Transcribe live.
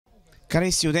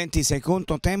Carissimi utenti,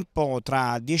 secondo tempo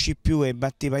tra Diecipiù e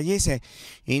Battipagliese.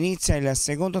 Inizia il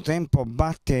secondo tempo,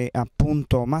 batte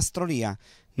appunto Mastrolia.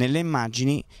 Nelle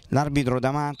immagini l'arbitro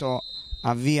D'Amato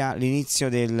avvia l'inizio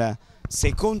del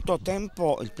secondo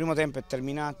tempo. Il primo tempo è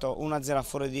terminato 1-0 a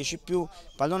favore di Diecipiù,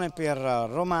 pallone per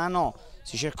Romano,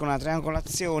 si cerca una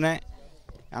triangolazione,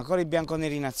 ancora i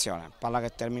bianconeri in azione, palla che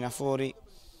termina fuori,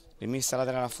 rimessa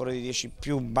laterale a favore di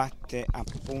Diecipiù, batte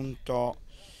appunto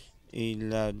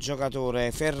il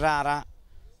giocatore Ferrara,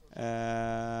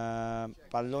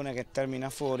 pallone che termina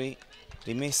fuori,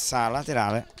 rimessa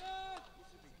laterale.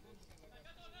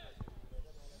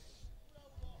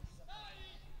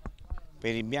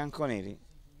 Per i bianconeri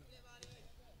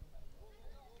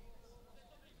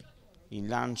il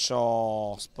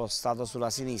lancio spostato sulla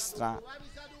sinistra,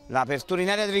 l'apertura in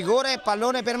area di rigore,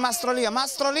 pallone per Mastrolia,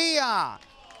 Mastrolia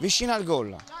vicino al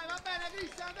gol.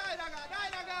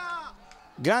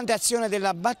 Grande azione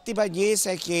della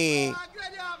Battipagliese che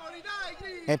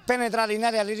è penetrata in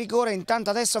area di rigore,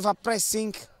 intanto adesso fa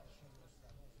pressing.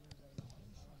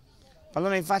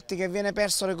 Pallone infatti che viene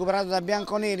perso, recuperato da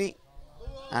bianconeri.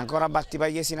 Ancora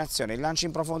Battipagliese in azione, il lancio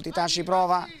in profondità, ci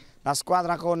prova la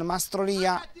squadra con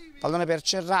Mastrolia, pallone per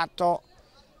Cerrato,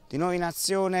 di nuovo in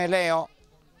azione Leo,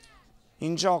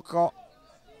 in gioco,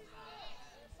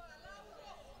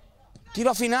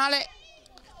 tiro finale,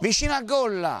 vicino al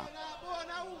gol,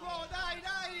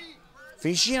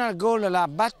 vicino al gol la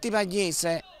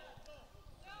Battipagliese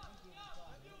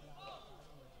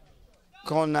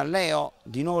con Leo,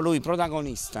 di nuovo lui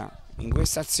protagonista in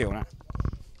questa azione.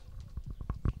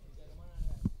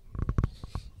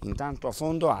 Intanto a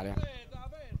fondo area.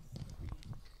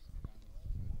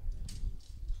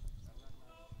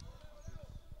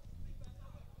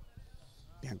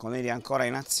 Bianconeri ancora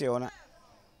in azione.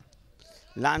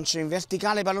 Lancio in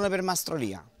verticale, pallone per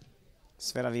Mastrolia.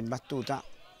 Sfera ribattuta.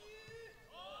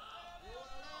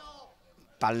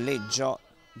 Palleggio.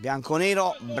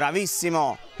 Bianconero,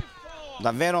 bravissimo.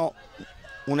 Davvero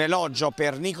un elogio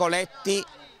per Nicoletti.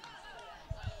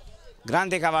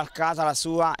 Grande cavalcata la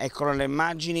sua, eccolo le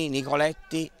immagini,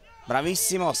 Nicoletti,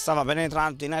 bravissimo, stava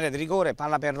penetrando in area di rigore,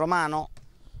 palla per Romano,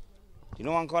 di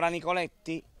nuovo ancora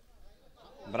Nicoletti,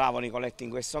 bravo Nicoletti in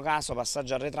questo caso,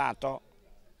 passaggio arretrato,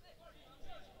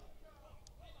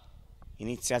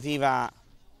 iniziativa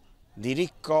di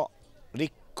Ricco,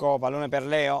 pallone per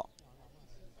Leo,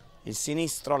 il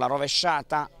sinistro, la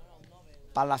rovesciata,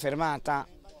 palla fermata,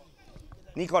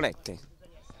 Nicoletti,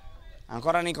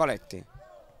 ancora Nicoletti.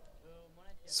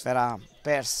 Sfera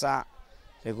persa,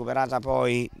 recuperata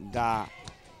poi da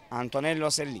Antonello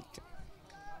Sellitti.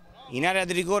 In area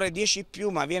di rigore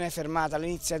Diecipiù, ma viene fermata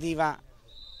l'iniziativa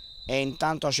e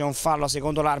intanto c'è un fallo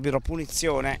secondo l'arbitro,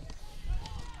 punizione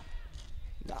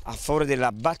a favore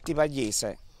della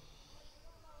Battipagliese.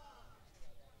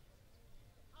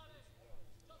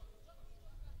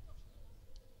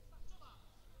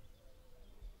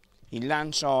 Il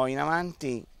lancio in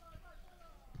avanti.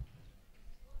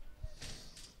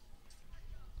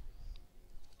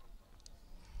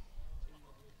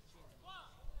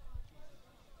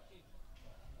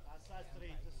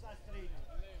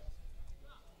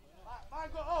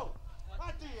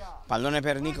 Pallone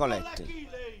per Nicoletti.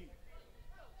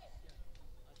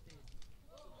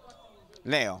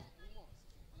 Leo.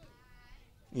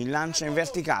 Il lancio in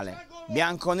verticale.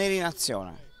 Bianconeri in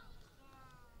azione.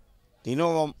 Di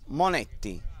nuovo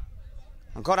Monetti.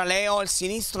 Ancora Leo, il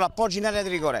sinistro, l'appoggio in area di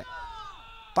rigore.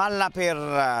 Palla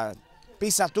per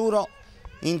Pisaturo.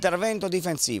 Intervento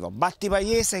difensivo.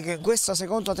 Battipagliese che questo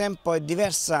secondo tempo è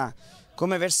diversa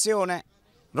come versione.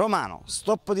 Romano,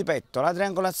 stop di petto, la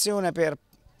triangolazione per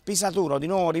Pisaturo, di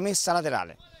nuovo rimessa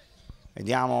laterale.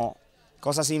 Vediamo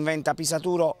cosa si inventa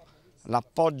Pisaturo,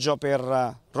 l'appoggio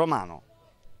per Romano.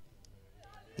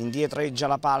 Indietreggia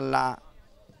la palla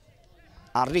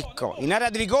a Ricco, in area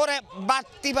di rigore,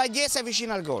 Battipagliese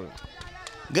vicino al gol.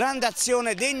 Grande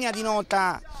azione degna di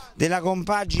nota della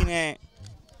compagine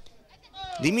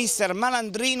di mister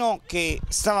Malandrino che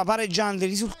stava pareggiando il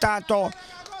risultato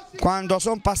quando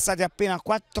sono passati appena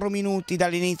 4 minuti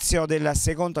dall'inizio del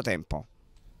secondo tempo.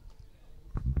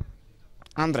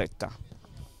 Andretta.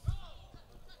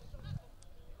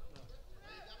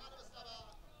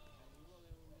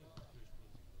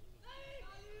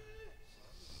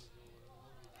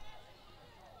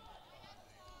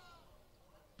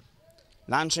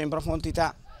 Lancia in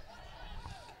profondità.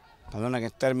 Pallone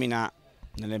che termina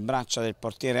nelle braccia del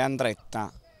portiere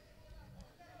Andretta.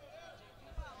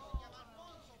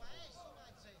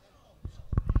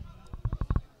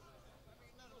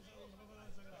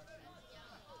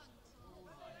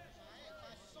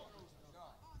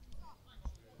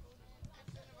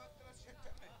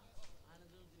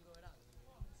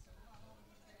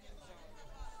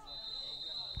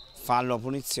 fallo,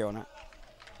 punizione.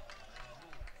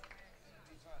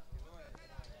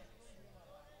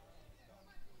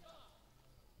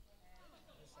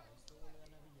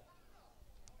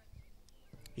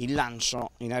 Il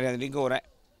lancio in area di rigore,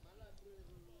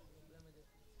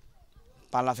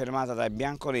 palla fermata dai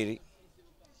bianconeri,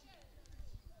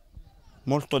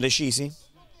 molto decisi.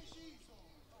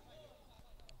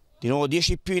 Di nuovo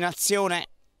 10 in azione,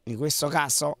 in questo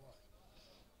caso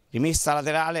rimessa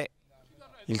laterale,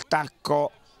 il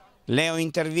tacco, Leo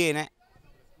interviene,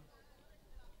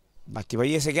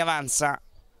 Battipagliese che avanza,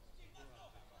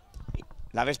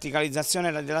 la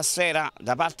verticalizzazione della sfera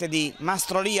da parte di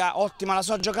Mastrolia, ottima la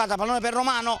sua giocata, pallone per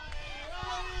Romano,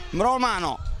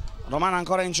 Romano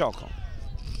ancora in gioco.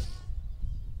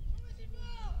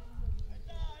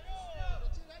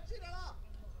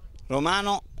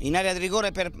 Romano in area di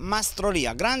rigore per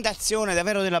Mastrolia, grande azione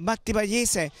davvero della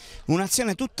Battipagliese,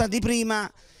 un'azione tutta di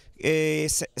prima, è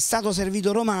stato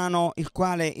servito Romano, il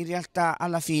quale in realtà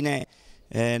alla fine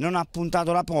non ha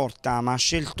puntato la porta ma ha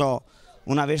scelto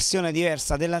una versione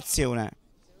diversa dell'azione.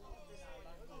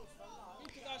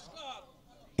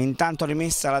 Intanto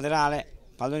rimessa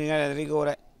laterale, pallone in area di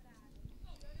rigore.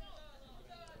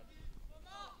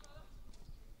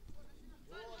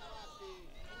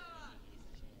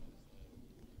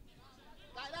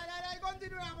 Dai,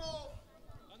 continuiamo.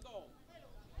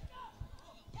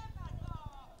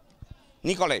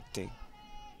 Nicoletti.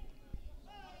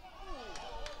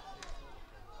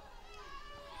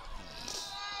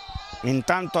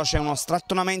 Intanto c'è uno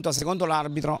strattonamento secondo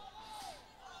l'arbitro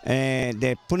ed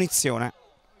è punizione.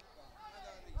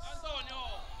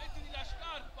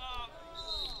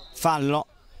 Fallo.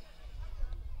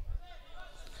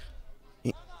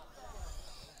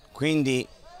 Quindi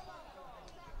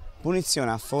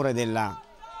punizione a favore della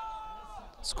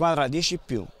squadra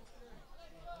 10+.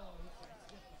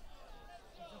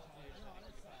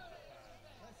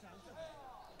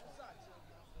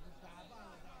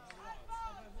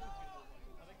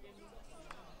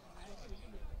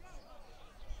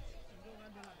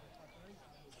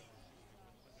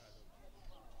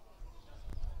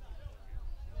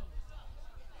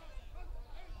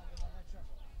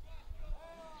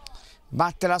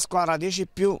 Batte la squadra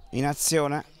 10+ in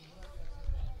azione.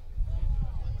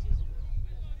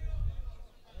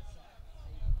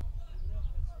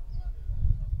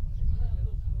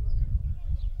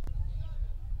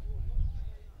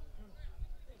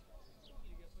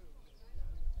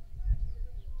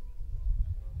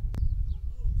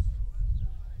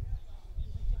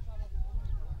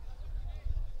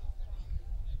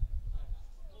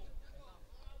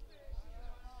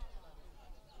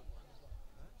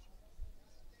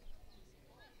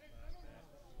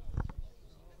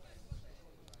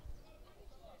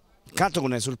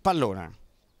 Catone sul pallone,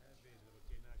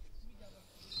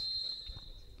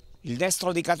 il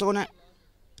destro di Catone,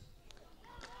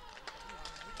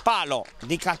 palo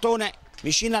di Catone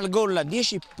vicino al gol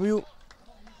 10+,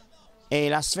 e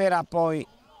la sfera poi,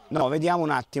 no, vediamo un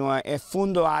attimo, è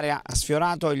fondo area, ha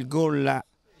sfiorato il gol.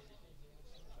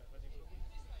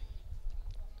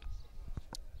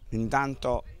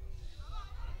 Intanto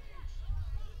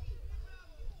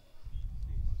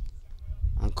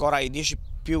ancora i 10+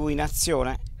 in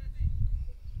azione.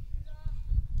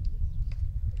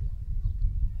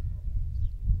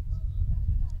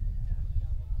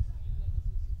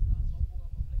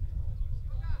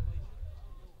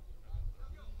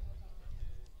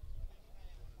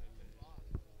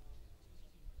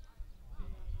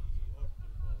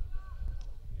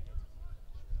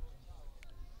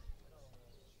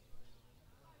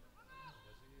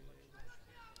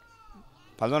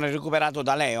 Pallone recuperato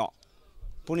da Leo,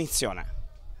 punizione.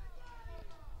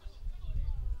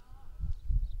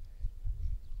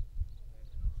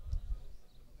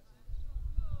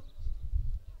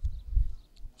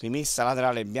 Rimessa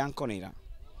laterale bianconera.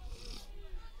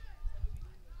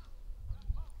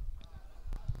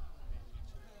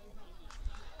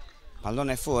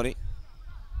 Pallone fuori.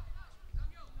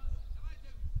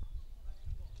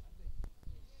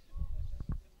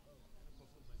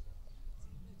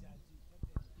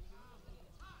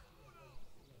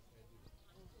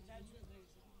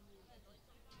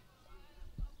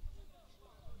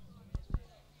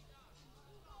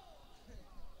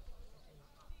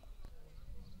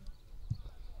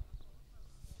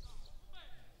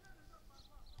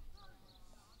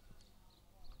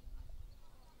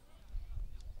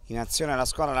 In azione la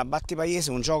squadra della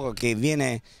Battipagliese, un gioco che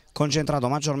viene concentrato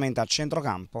maggiormente a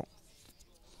centrocampo.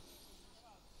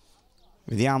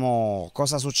 Vediamo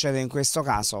cosa succede in questo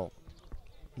caso.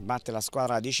 Batte la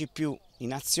squadra 10+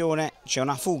 in azione, c'è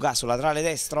una fuga sul laterale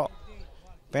destro,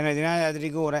 penale di area di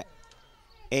rigore.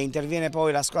 e interviene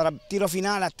poi la squadra. Tiro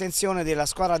finale, attenzione, della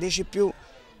squadra 10+,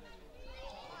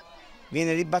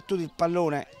 viene ribattuto il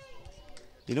pallone,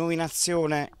 di nuovo in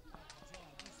azione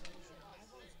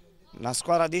la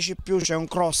squadra 10+, c'è un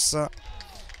cross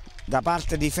da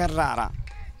parte di Ferrara,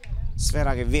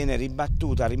 sfera che viene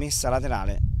ribattuta, rimessa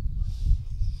laterale.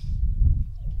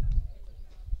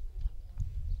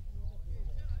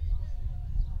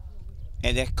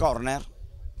 Ed è corner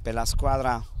per la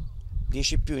squadra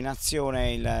 10+, in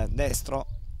azione il destro.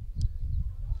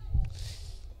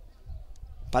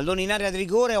 Pallone in area di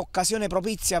rigore, occasione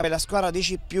propizia per la squadra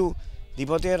 10+ di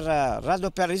poter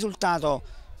raddoppiare il risultato,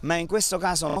 ma in questo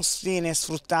caso non viene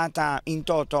sfruttata in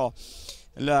toto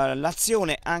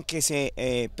l'azione, anche se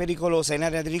è pericolosa in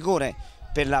area di rigore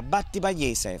per la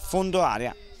Battipagliese, fondo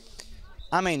area.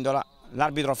 Amendola,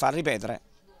 l'arbitro fa ripetere.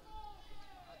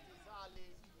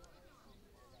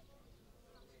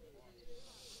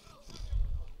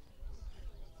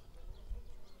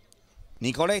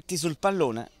 Nicoletti sul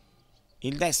pallone,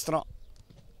 il destro.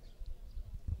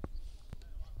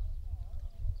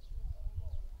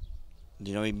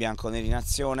 Di nuovo i bianconeri in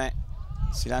azione,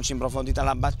 si lancia in profondità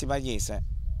la Battipagliese.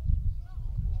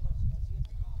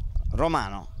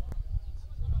 Romano,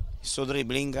 il suo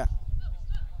dribbling,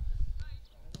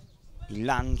 il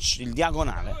lancio, il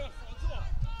diagonale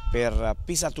per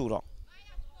Pisaturo.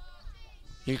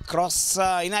 Il cross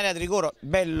in area di rigore,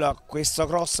 bello questo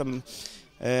cross,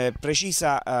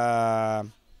 precisa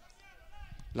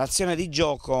l'azione di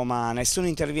gioco, ma nessuno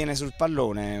interviene sul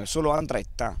pallone, solo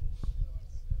Andretta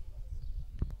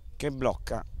che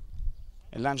blocca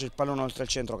e lancia il pallone oltre il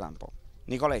centrocampo.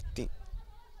 Nicoletti,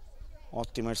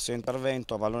 ottimo il suo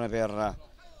intervento, pallone per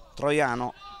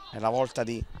Troiano, è la volta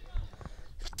di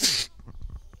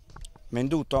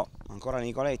Menduto, ancora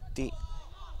Nicoletti.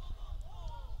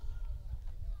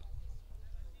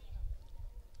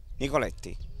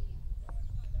 Nicoletti,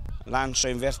 lancio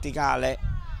in verticale,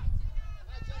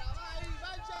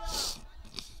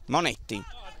 Monetti.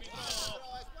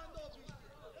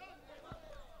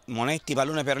 Monetti,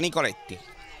 pallone per Nicoletti.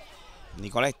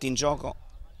 Nicoletti in gioco.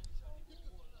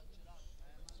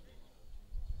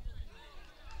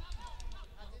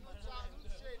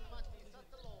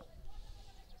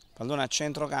 Pallone a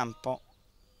centrocampo.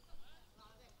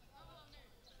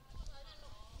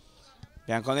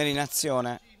 Bianconeri in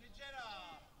azione.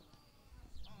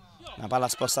 La palla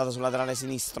spostata sul laterale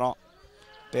sinistro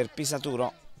per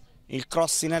Pisaturo. Il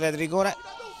cross in area di rigore.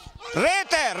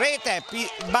 Rete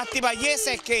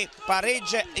Battipagliese che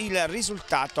pareggia il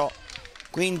risultato,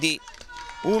 quindi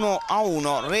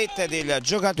 1-1, rete del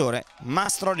giocatore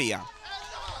Mastrolia,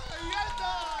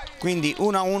 quindi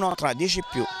 1-1 tra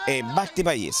Diecipiù e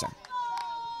Battipagliese.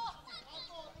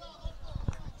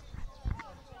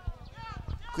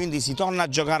 Quindi si torna a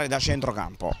giocare da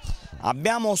centrocampo.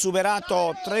 Abbiamo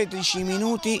superato 13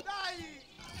 minuti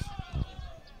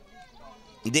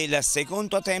del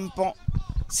secondo tempo.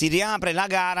 Si riapre la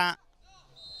gara,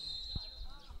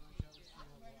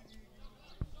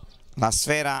 la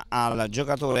sfera al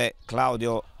giocatore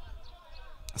Claudio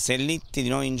Sellitti, di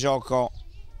nuovo in gioco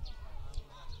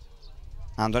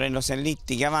Antonello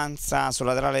Sellitti che avanza sul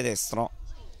laterale destro.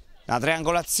 La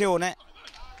triangolazione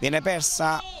viene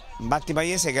persa,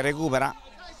 Battipagliese che recupera,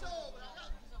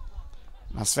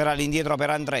 la sfera all'indietro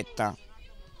per Andretta.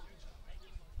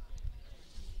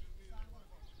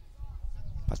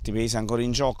 Battipagliese ancora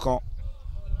in gioco,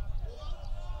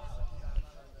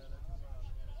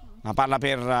 la palla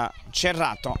per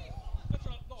Cerrato,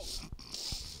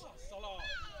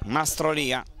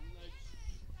 Mastrolia,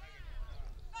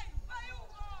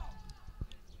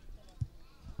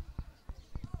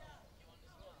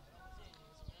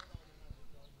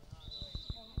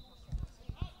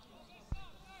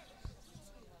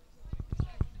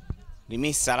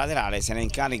 rimessa laterale, se ne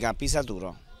incarica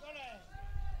Pisaturo.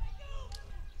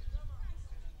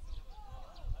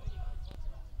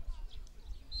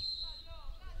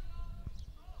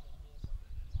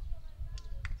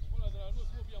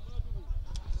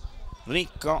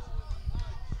 Ricco,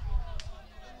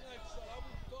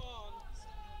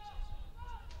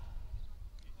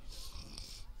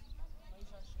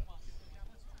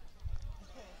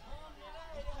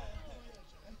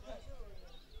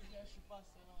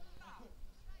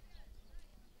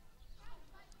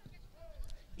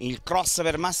 il cross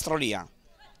per Mastrolia,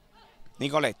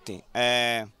 Nicoletti,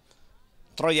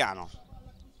 Troiano,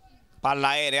 palla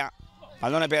aerea,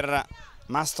 pallone per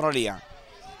Mastrolia,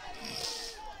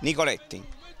 Nicoletti,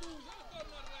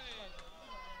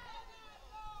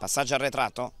 passaggio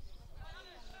arretrato,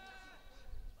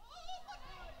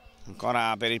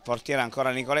 ancora per il portiere, ancora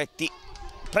Nicoletti,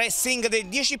 pressing del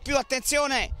 10+,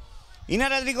 attenzione, In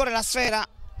area di rigore la sfera,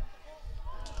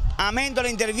 Amendola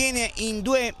interviene in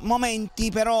due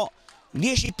momenti, però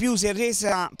Diecipiù si è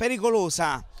resa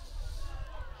pericolosa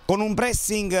con un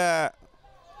pressing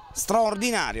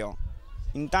straordinario.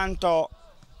 Intanto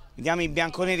vediamo i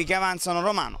bianconeri che avanzano.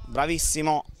 Romano,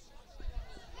 bravissimo,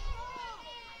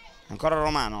 ancora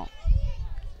Romano,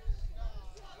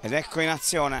 ed ecco in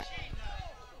azione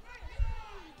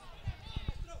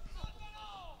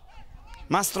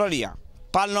Mastrolia,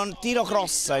 pallon tiro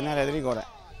cross in area di rigore,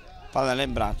 palla nelle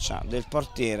braccia del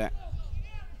portiere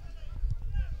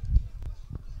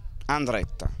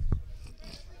Andretta.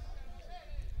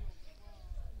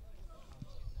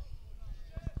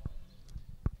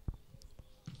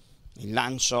 Il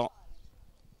lancio,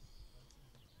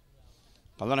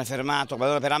 pallone fermato,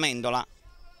 pallone per Amendola.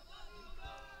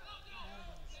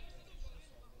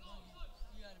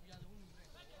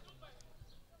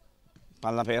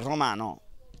 Palla per Romano,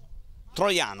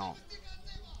 Troiano.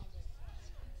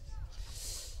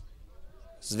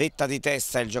 Svetta di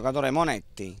testa il giocatore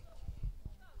Monetti.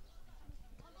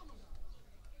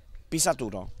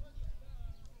 Pisaturo.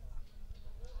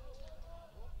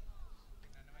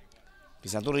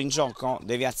 Pisaturo in gioco,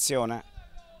 deviazione.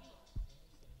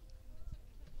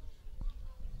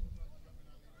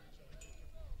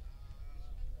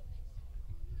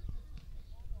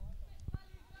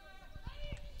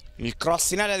 Il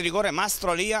cross in area di rigore,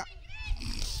 Mastrolia.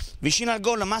 Vicino al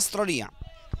gol Mastrolia.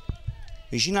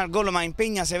 Vicino al gol ma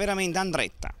impegna severamente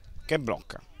Andretta, che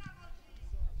blocca.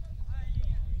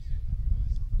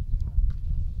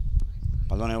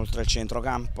 Pallone oltre il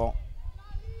centrocampo.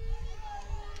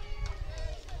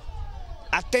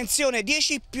 Attenzione,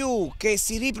 Diecipiù che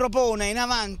si ripropone in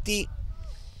avanti,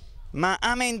 ma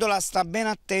Amendola sta ben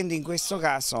attento in questo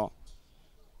caso.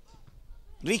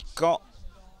 Ricco,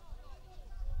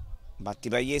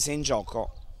 Battipagliese in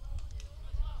gioco.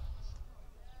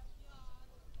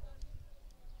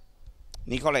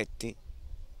 Nicoletti.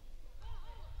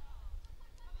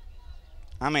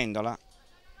 Amendola.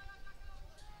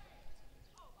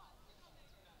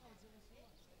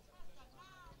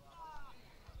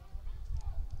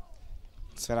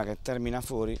 Sfera che termina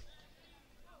fuori.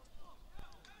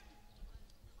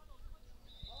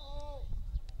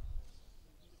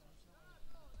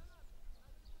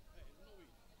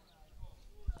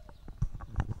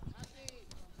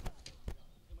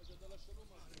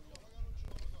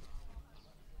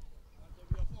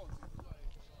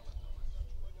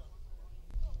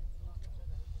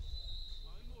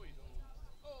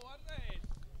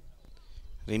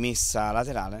 Rimessa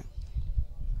laterale.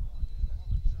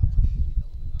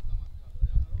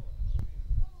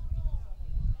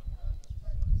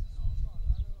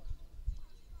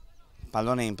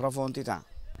 Pallone in profondità.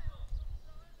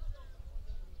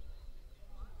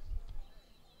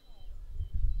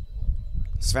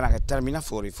 Sfera che termina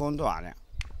fuori, fondo area.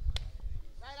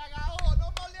 Dai raga, oh,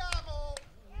 non molliamo!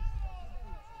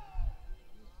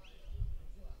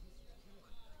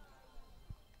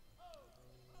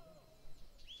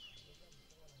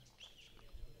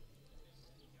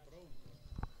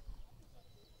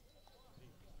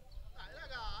 Dai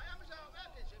raga,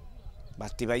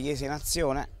 Battipagliese in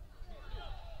azione.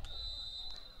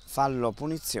 Fallo,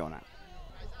 punizione.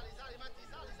 sali, Matti,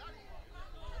 sali.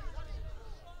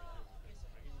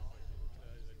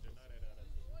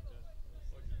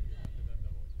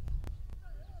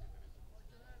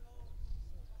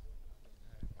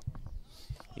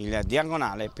 Il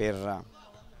diagonale per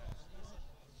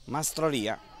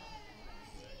Mastrolia.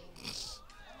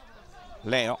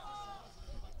 Leo.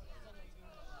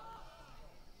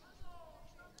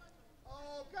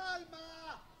 Oh, calma!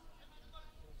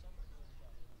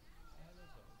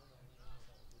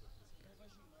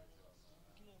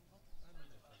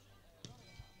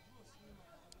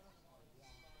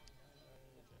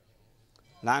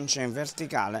 Lancia in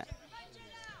verticale.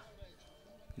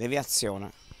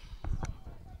 Deviazione.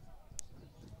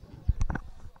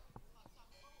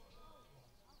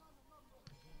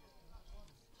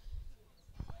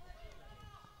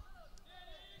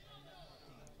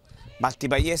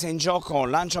 Battipagliese in gioco,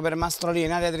 lancio per Mastrolia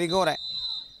in area di rigore.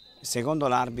 Secondo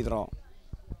l'arbitro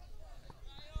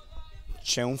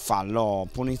c'è un fallo,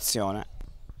 punizione.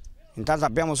 Intanto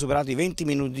abbiamo superato i 20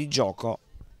 minuti di gioco,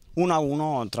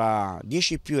 1-1 tra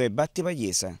Diecipiù e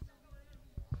Battipagliese.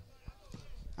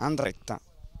 Andretta.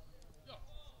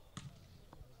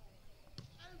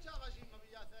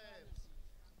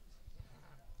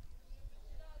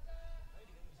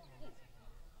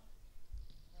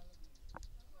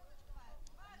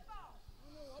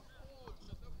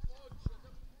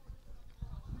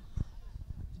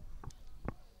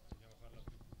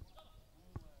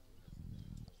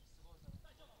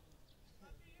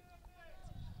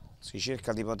 Si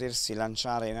cerca di potersi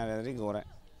lanciare in area di rigore,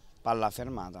 palla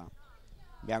fermata,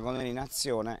 bianconeri in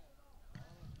azione,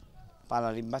 palla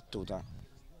ribattuta.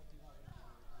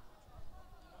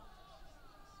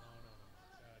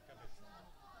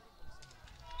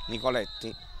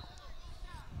 Nicoletti.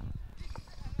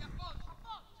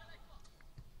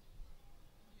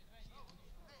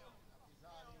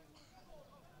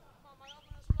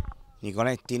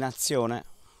 Nicoletti in azione.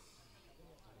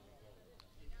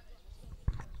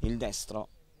 Il destro.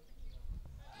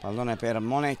 Pallone per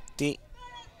Monetti.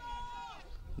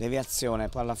 Deviazione,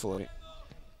 palla fuori.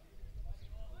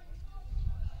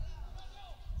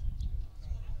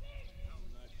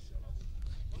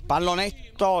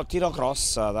 Pallonetto, tiro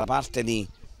cross da parte di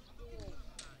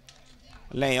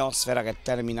Leo, sfera che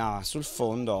termina sul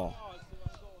fondo,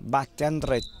 batte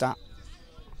Andretta.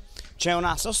 C'è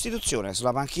una sostituzione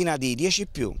sulla panchina di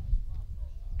Diecipiù.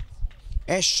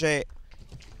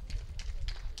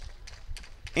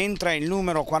 Entra il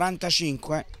numero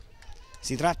 45,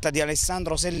 si tratta di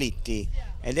Alessandro Sellitti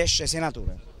ed esce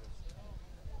Senatore.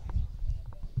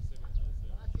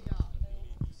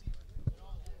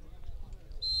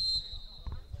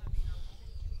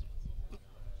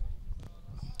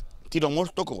 Tiro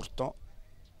molto corto,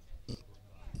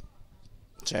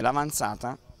 c'è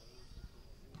l'avanzata,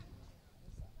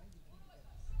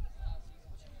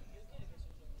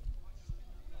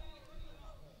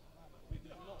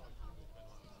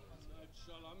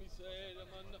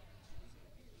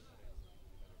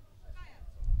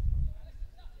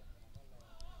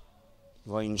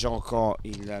 poi in gioco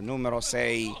il numero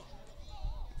 6,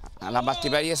 alla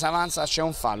Battipagliese avanza, c'è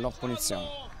un fallo,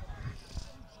 punizione.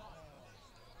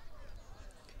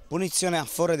 Punizione a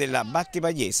favore della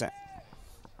Battipagliese.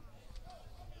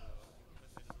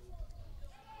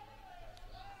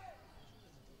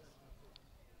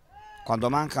 Quando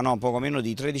mancano poco meno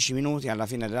di 13 minuti alla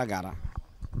fine della gara.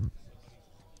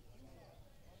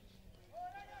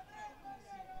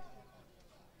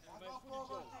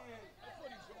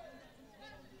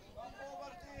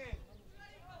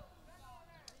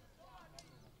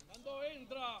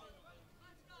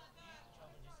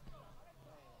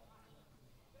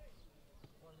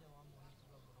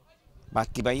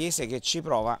 Battipagliese che ci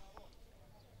prova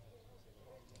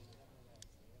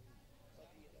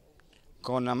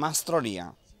con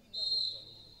Mastrolia,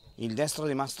 il destro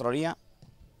di Mastrolia,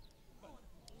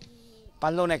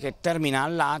 pallone che termina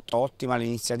al lato, ottima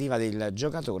l'iniziativa del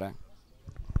giocatore.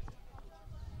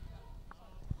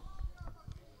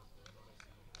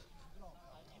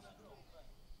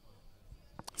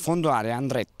 Fondo area,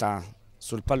 Andretta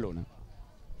sul pallone.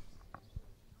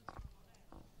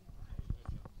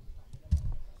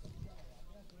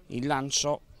 Il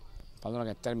lancio, pallone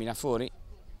che termina fuori,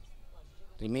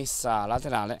 rimessa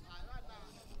laterale.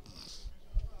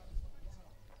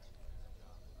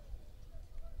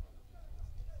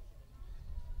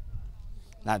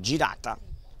 La girata,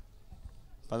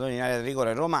 pallone in area di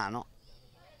rigore Romano.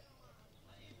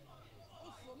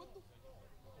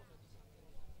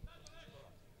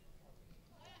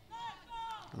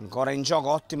 Ancora in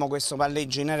gioco, ottimo questo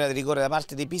palleggio in area di rigore da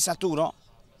parte di Pisaturo.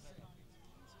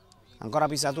 Ancora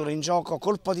Pisaturo in gioco,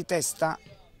 colpo di testa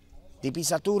di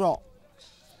Pisaturo,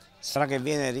 sarà che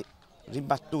viene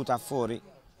ribattuta fuori.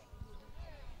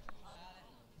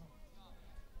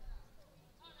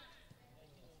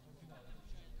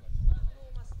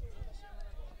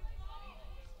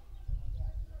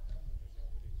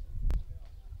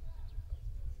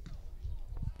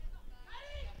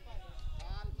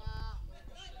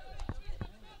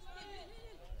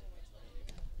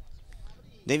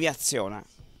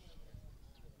 Deviazione.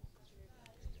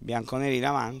 Bianconeri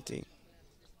davanti.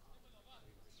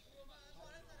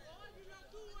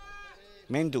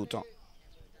 Menduto.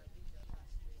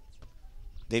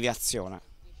 Deviazione.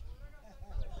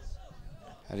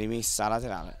 Rimessa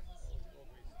laterale.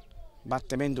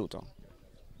 Batte Menduto.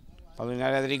 Pallone in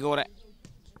area di rigore.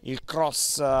 Il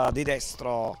cross di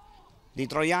destro di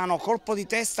Troiano. Colpo di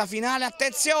testa finale.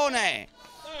 Attenzione!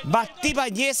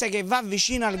 Battipagliese che va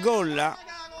vicino al gol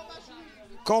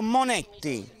con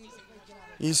Monetti.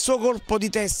 Il suo colpo di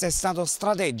testa è stato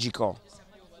strategico.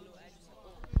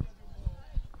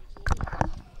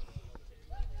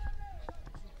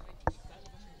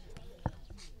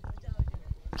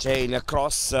 C'è il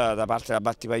cross da parte della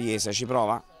Battipagliese, ci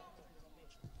prova.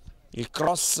 Il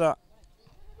cross,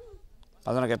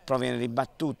 pallone che però viene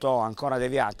ribattuto, ancora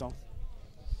deviato.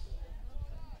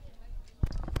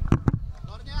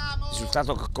 Il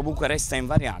risultato che comunque resta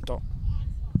invariato.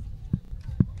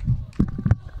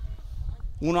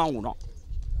 1-1.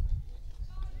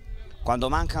 Quando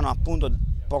mancano appunto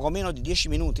poco meno di 10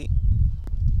 minuti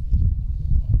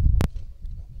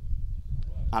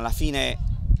alla fine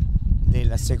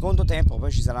del secondo tempo,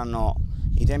 poi ci saranno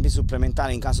i tempi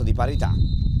supplementari in caso di parità.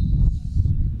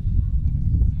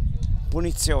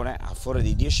 Punizione a favore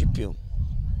di Diecipiù.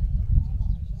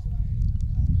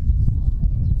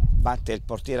 Batte il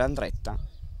portiere Andretta.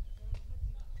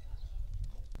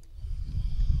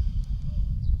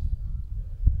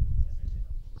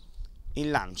 Il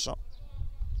lancio,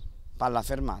 palla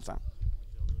fermata.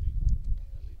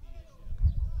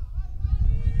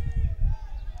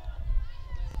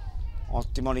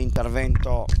 Ottimo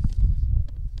l'intervento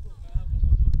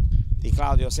di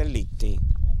Claudio Sellitti.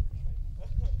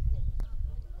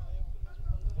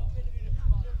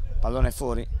 Pallone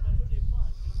fuori.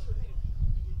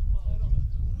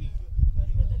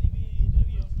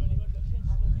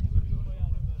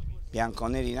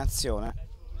 Bianconeri in azione.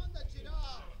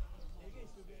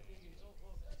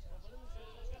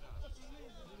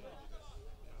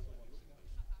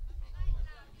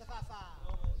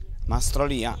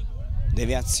 Mastrolia,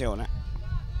 deviazione.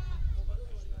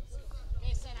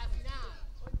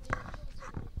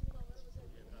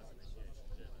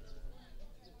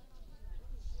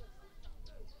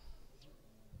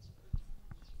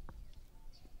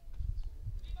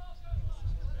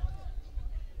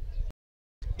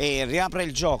 E riapre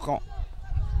il gioco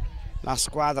la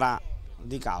squadra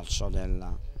di calcio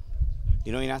di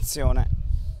noi in azione.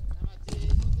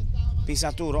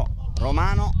 Pisaturo,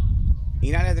 Romano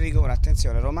in area di rigore,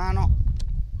 attenzione, Romano,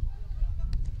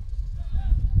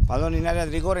 pallone in area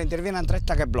di rigore, interviene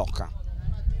Andretta che blocca.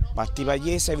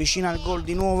 Battipagliese vicino al gol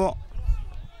di nuovo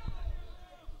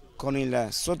con il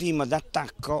suo team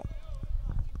d'attacco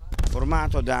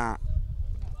formato da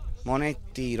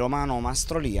Monetti, Romano,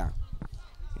 Mastrolia.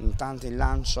 Intanto il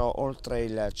lancio oltre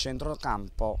il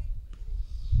centrocampo.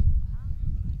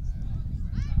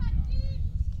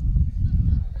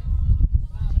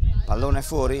 Pallone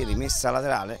fuori, rimessa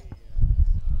laterale.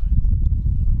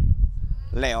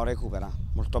 Leo recupera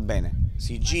molto bene,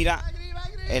 si gira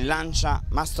e lancia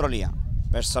Mastrolia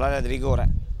verso l'area di rigore.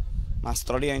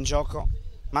 Mastrolia in gioco,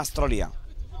 Mastrolia.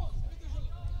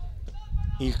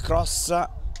 Il cross,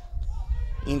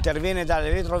 interviene dalle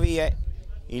retrovie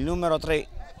il numero 3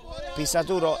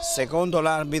 Pisaturo, secondo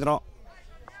l'arbitro.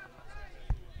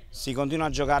 Si continua a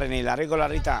giocare nella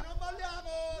regolarità.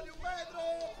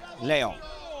 Leo,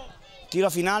 tiro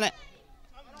finale,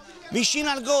 vicino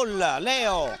al gol.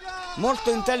 Leo, molto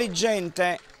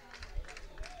intelligente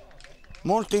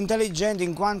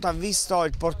in quanto ha visto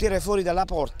il portiere fuori dalla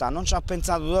porta, non ci ha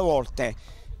pensato due volte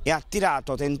e ha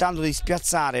tirato tentando di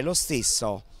spiazzare lo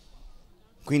stesso,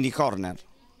 quindi corner.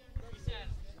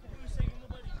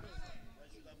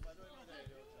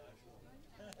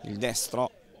 Il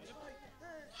destro,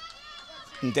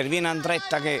 interviene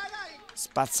Andretta che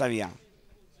spazza via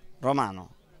Romano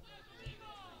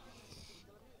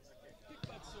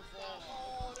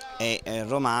e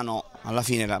Romano alla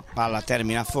fine la palla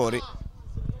termina fuori.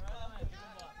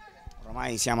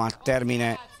 Ormai siamo al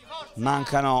termine,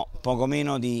 mancano poco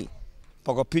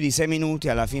più di 6 minuti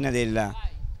alla fine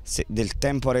del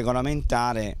tempo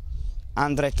regolamentare.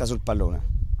 Andretta sul pallone.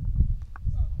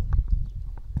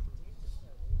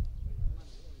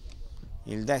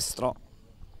 Il destro,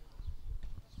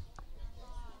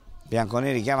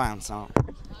 bianconeri che avanzano.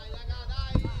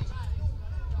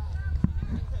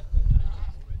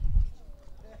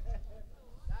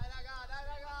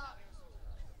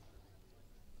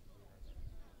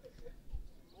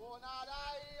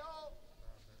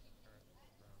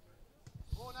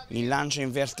 Il lancio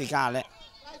in verticale.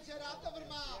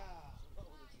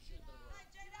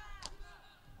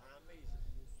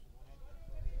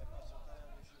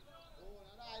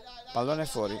 Pallone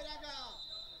fuori.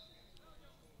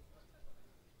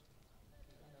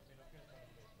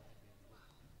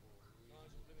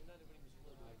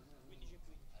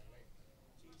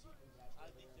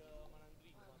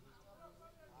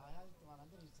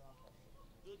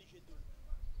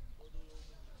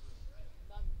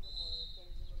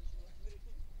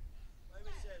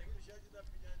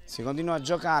 Si continua a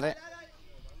giocare.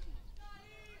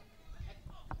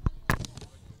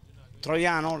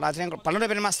 Troiano, la triangolo, pallone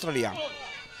per Mastrolia.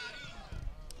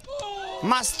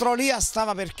 Mastrolia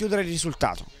stava per chiudere il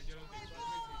risultato.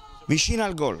 Vicino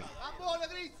al gol.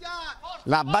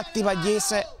 La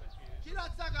Battipagliese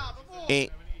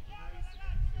e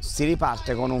si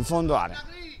riparte con un fondo area.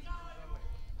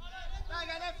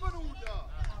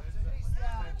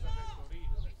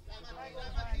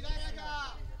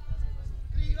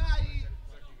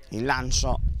 Il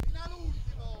lancio.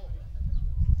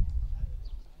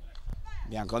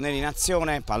 Bianconeri in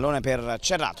azione, pallone per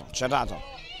Cerrato.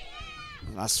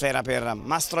 La sfera per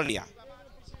Mastrolia.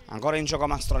 Ancora in gioco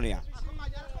Mastrolia.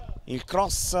 il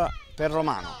cross per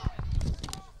Romano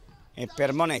e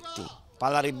per Monetti,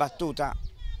 palla ribattuta.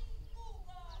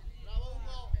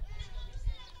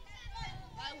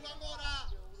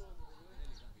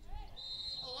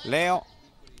 Leo,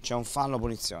 c'è un fallo,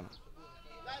 punizione.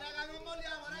 Dai raga, non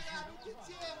molliamo, raga,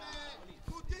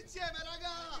 tutti insieme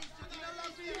raga, fino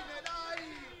alla fine,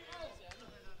 dai.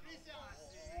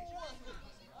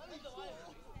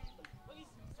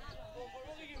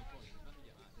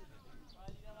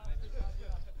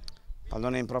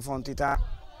 Pallone in profondità,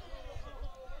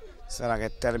 sarà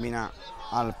che termina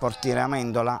al portiere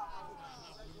Amendola.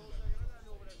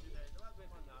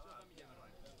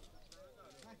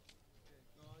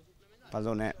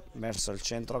 Pallone verso il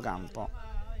centrocampo.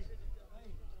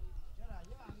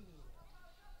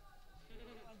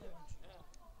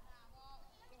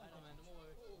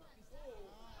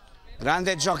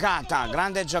 Grande giocata,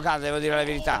 devo dire la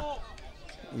verità.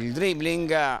 Il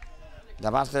dribbling da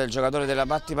parte del giocatore della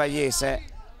Battipagliese.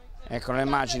 Ecco le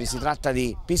immagini, si tratta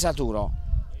di Pisaturo.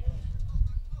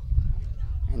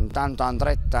 Intanto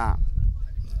Andretta,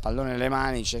 pallone nelle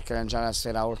mani, cerca di lanciare la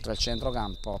sfera oltre il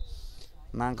centrocampo.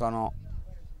 Mancano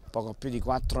poco più di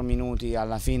 4 minuti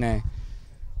alla fine,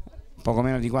 poco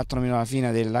meno di 4 minuti alla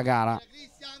fine della gara.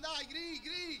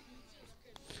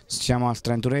 Siamo al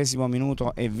 31esimo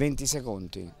minuto e 20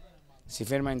 secondi. Si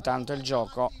ferma intanto il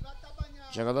gioco.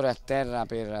 Giocatore a terra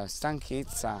per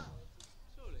stanchezza.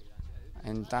 E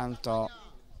intanto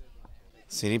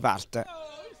si riparte.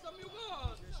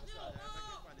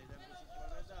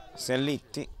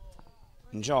 Sellitti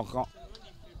in gioco.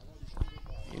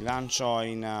 Il lancio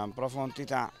in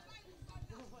profondità.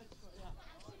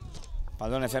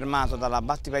 Pallone fermato dalla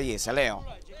Battipagliese.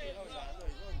 Leo.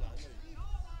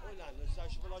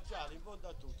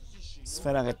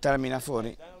 Sfera che termina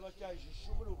fuori.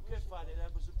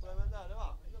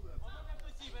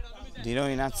 Di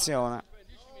noi in azione.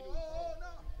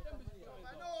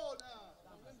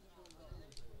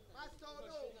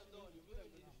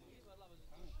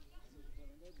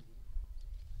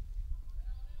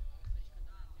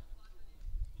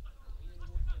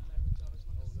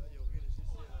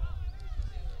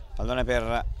 Pallone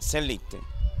per Sellitti.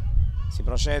 Si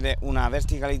procede una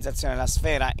verticalizzazione, la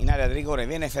sfera in area di rigore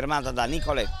viene fermata da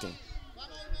Nicoletti.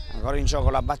 Ancora in gioco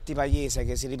la Battipagliese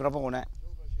che si ripropone.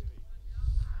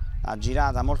 La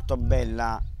girata molto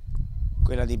bella,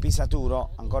 quella di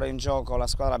Pisaturo. Ancora in gioco la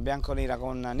squadra bianconera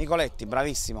con Nicoletti,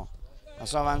 bravissimo. La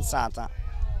sua avanzata.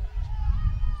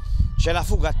 C'è la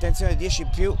fuga, attenzione,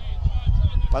 10+.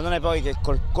 Pallone poi che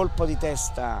col colpo di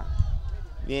testa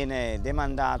viene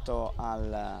demandato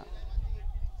al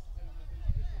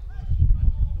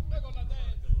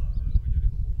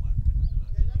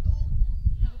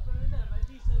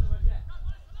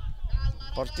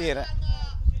portiere.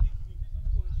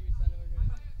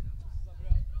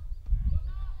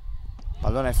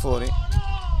 Pallone è fuori.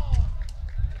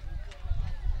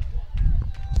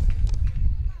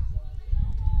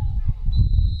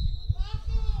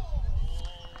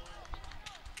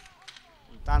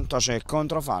 Intanto c'è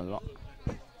controfallo.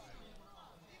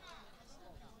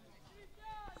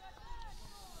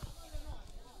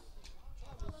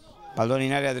 Pallone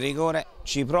in area di rigore,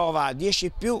 ci prova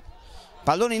 10+.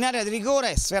 Pallone in area di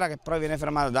rigore, sfera che poi viene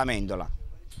fermata da Amendola.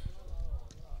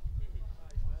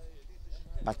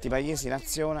 Battipagliese in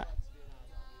azione.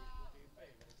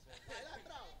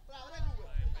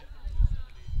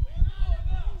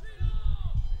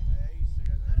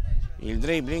 Il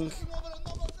dribbling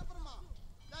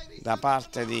da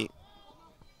parte di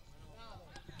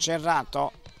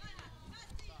Cerrato.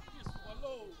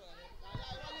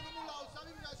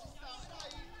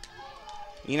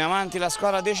 In avanti la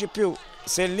squadra 10+.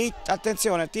 Sellit,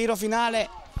 attenzione, tiro finale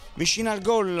vicino al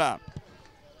gol.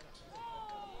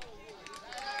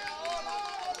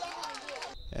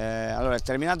 Allora è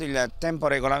terminato il tempo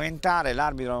regolamentare,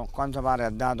 l'arbitro a quanto pare ha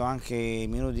dato anche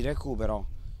minuti di recupero,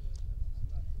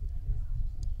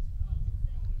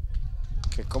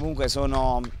 che comunque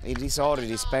sono irrisori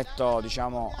rispetto,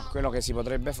 diciamo, a quello che si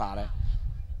potrebbe fare.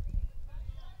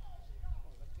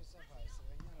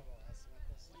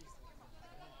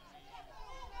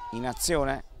 In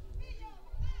azione,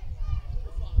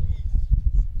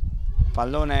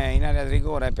 pallone in area di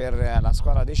rigore per la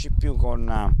squadra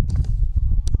 10+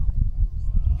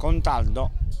 con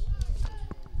Taldo.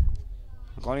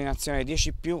 Ancora in azione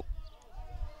 10+.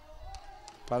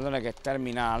 Pallone che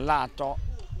termina a lato.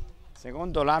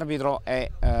 Secondo l'arbitro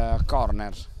è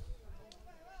corner.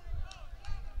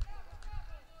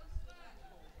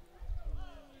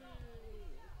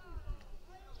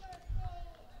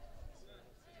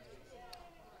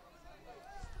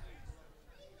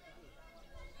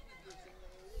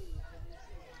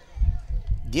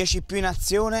 10 più in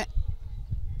azione,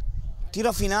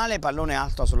 tiro finale, pallone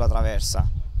alto sulla traversa.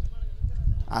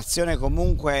 Azione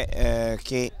comunque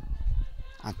che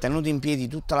ha tenuto in piedi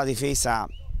tutta la difesa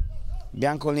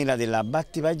bianconera della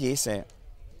Battipagliese,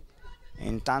 e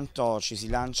intanto ci si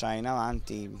lancia in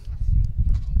avanti,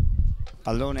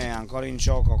 pallone ancora in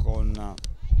gioco con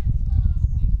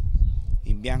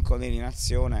i bianconeri in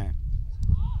azione,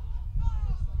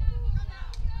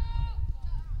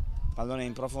 pallone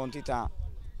in profondità,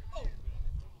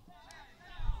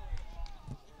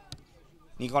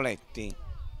 Nicoletti,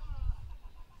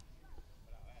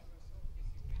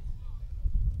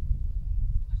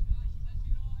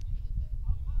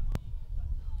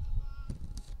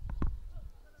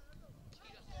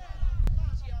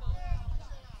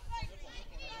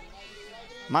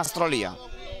 Mastrolia,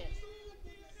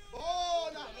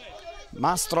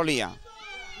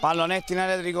 pallonetto in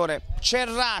area di rigore,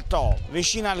 Cerrato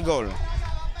vicino al gol,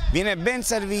 viene ben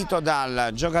servito dal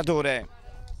giocatore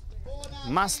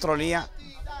Mastrolia.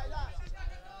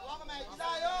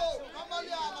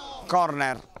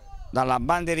 Corner dalla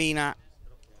bandierina,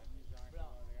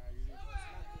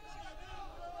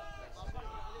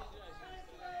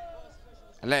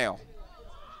 Leo,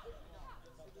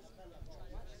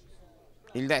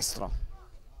 il destro,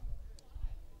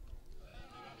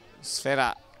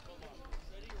 sfera,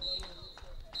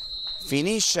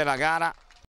 finisce la gara